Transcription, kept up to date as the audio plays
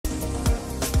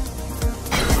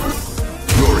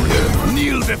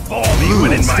Kneel before me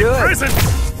when in my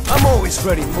presence! I'm always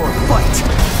ready for a fight.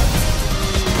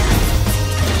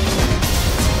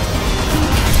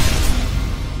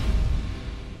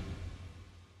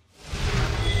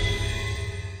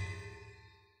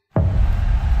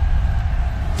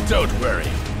 Don't worry.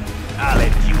 I'll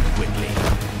end you quickly.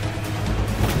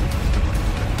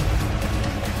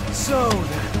 So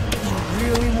then,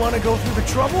 you really want to go through the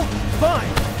trouble? Fine.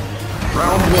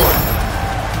 Round 1.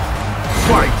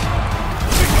 Fight!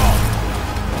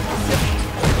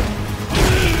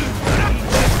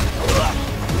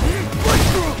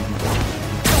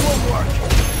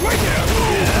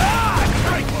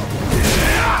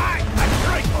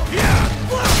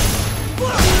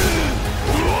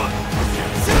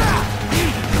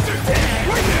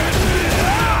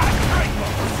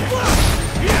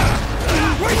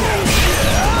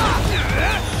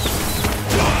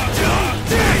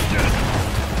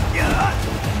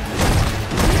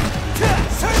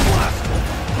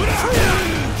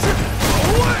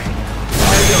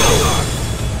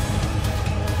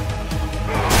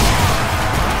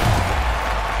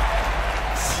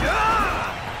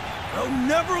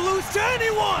 Never lose to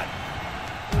anyone!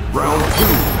 Round 2.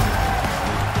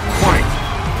 Fight!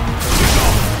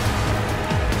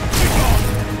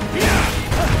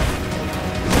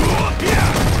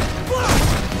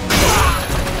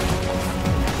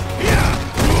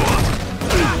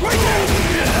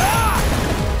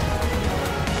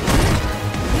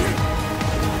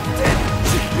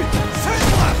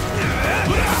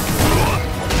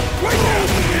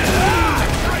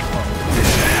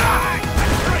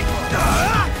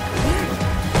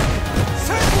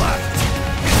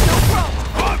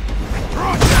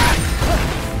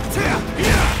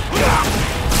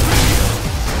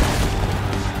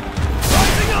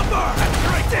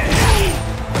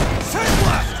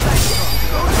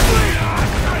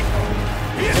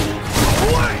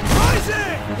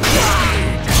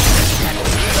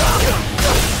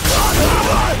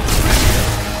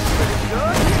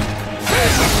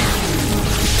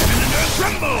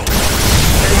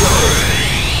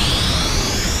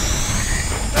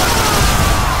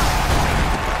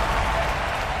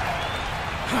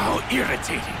 How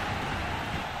irritating.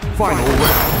 Final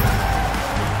round.